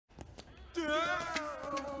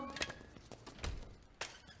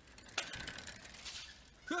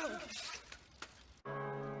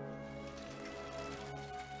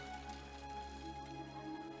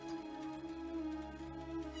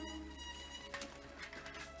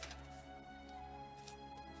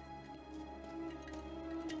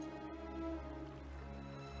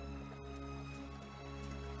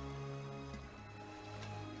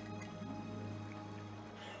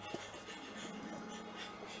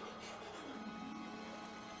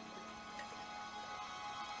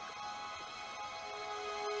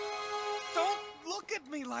Look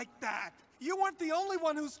at me like that! You weren't the only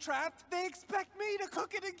one who's trapped. They expect me to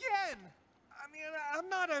cook it again! I mean, I'm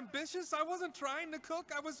not ambitious. I wasn't trying to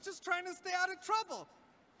cook. I was just trying to stay out of trouble.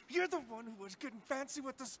 You're the one who was getting fancy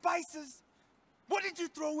with the spices. What did you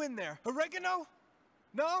throw in there? Oregano?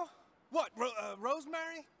 No? What,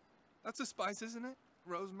 rosemary? That's a spice, isn't it?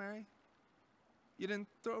 Rosemary? You didn't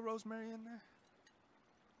throw rosemary in there?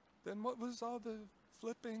 Then what was all the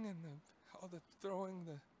flipping and all the throwing,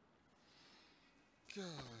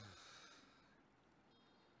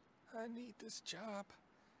 I need this job.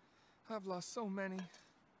 I've lost so many.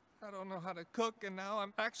 I don't know how to cook, and now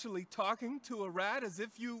I'm actually talking to a rat as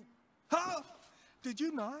if you... Oh! Did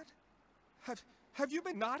you nod? Have you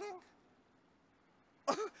been nodding?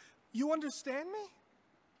 You understand me?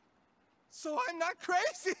 So I'm not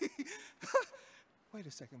crazy! Wait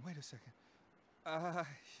a second.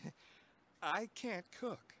 I can't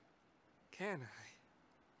cook, can I?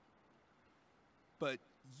 But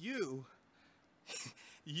you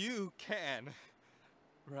can,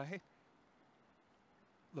 right?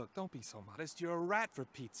 Look, don't be so modest. You're a rat, for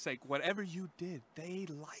Pete's sake. Whatever you did, they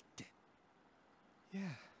liked it.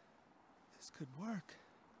 Yeah, this could work.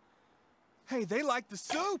 Hey, they like the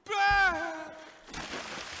soup! Ah!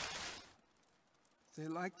 They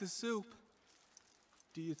like the soup.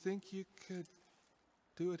 Do you think you could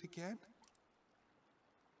do it again?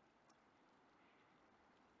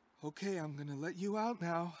 Okay, I'm gonna let you out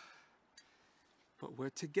now. But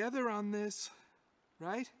we're together on this,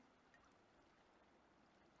 right?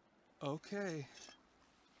 Okay.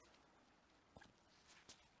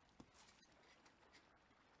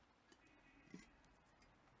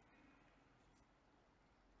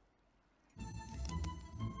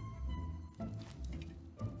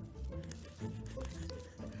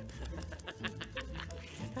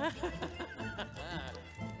 Ha ha ha!